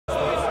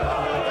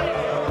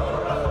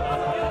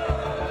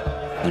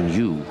and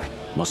you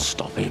must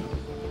stop him.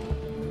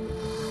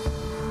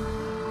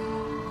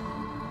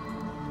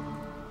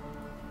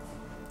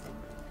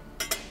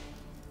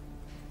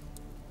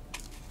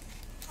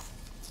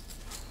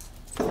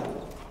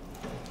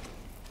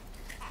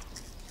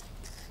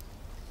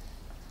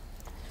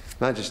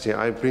 Majesty,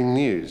 I bring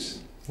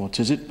news.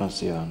 What is it,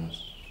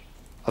 Bassianus?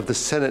 Of the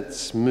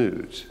Senate's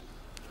mood.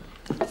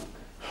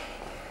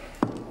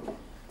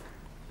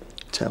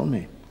 Tell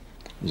me,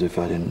 as if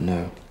I didn't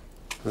know.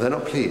 They're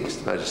not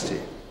pleased, Majesty.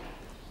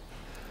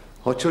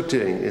 What you're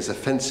doing is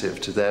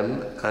offensive to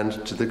them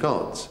and to the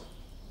gods.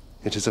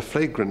 It is a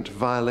flagrant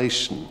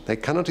violation they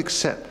cannot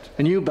accept.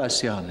 And you,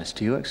 Bassianus,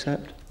 do you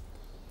accept?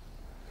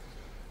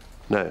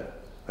 No,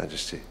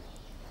 Majesty.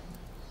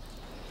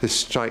 This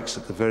strikes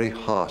at the very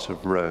heart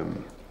of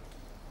Rome.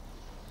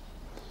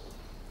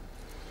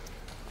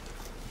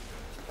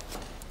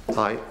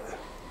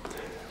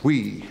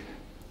 We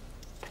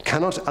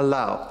cannot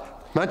allow...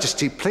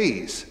 Majesty,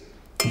 please.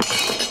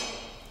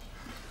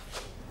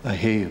 I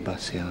hear you,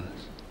 Bassianus.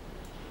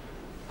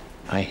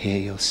 I hear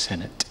your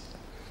Senate.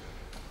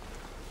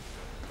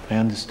 I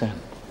understand.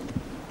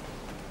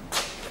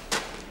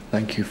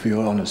 Thank you for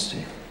your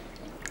honesty.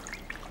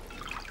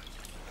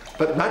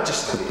 But,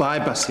 Majesty... Goodbye,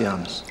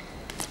 Bassianus.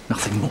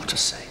 Nothing more to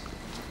say.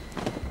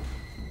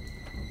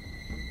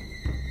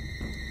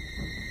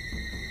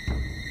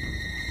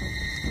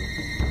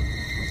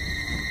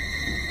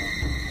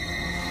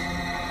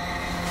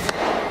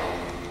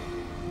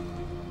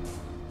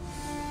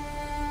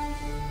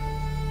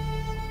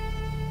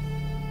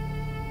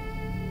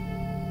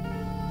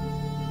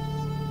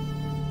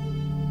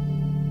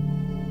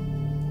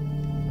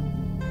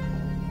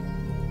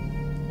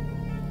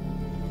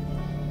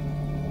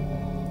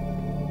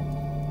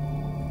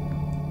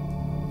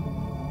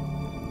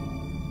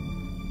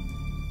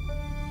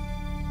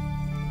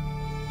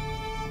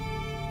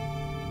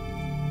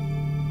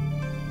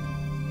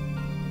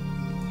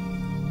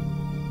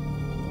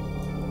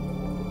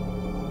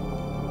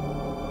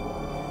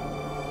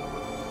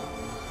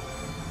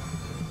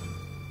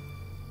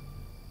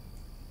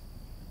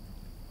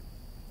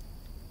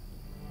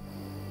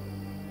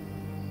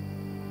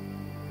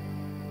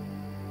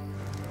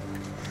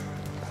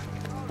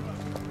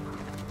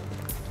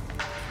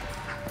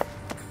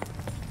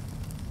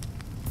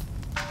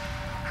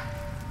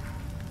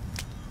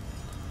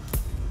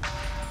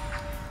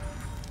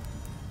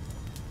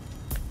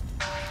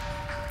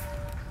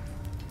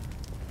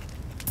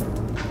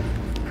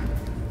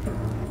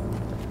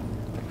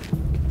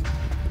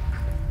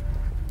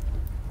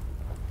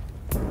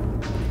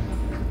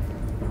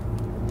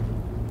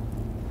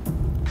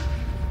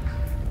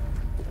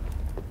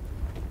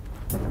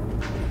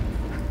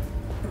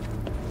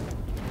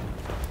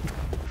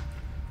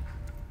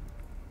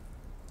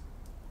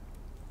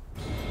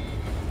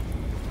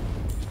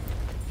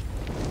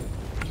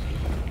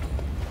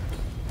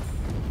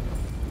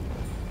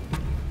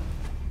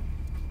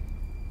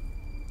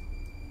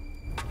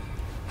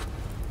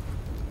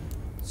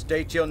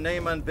 State your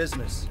name and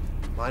business.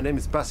 My name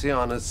is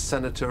Bassianus,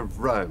 Senator of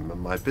Rome, and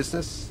my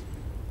business?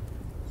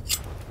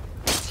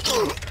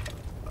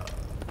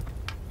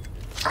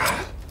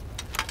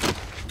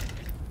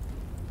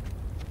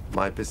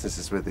 My business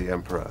is with the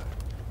Emperor.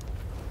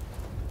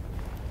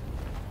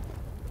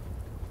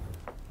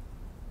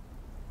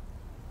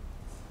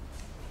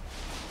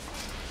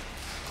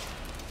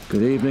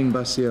 Good evening,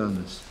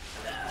 Bassianus.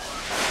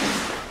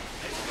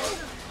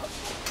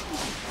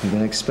 You've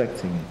been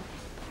expecting it.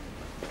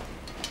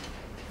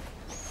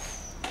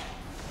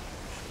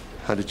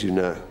 How did you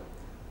know?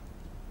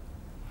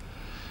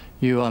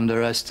 You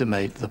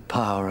underestimate the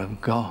power of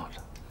God.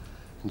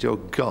 And your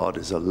God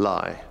is a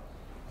lie.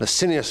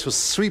 Licinius will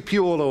sweep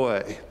you all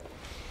away.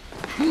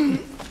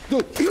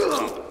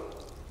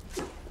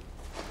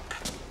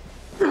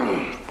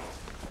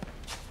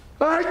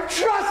 I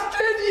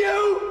trusted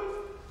you!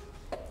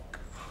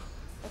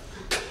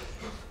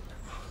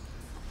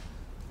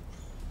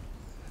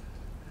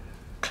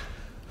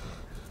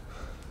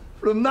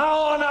 From now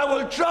on, I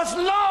will trust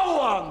no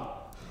one!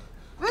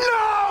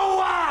 No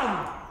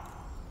one!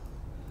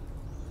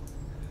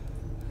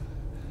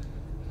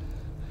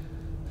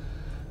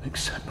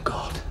 Except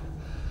God.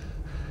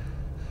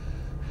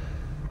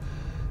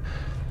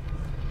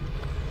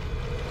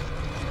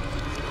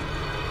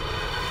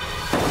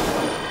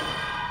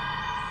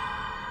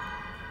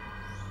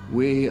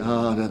 We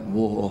are at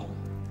war.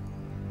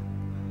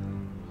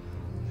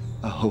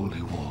 A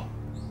holy war.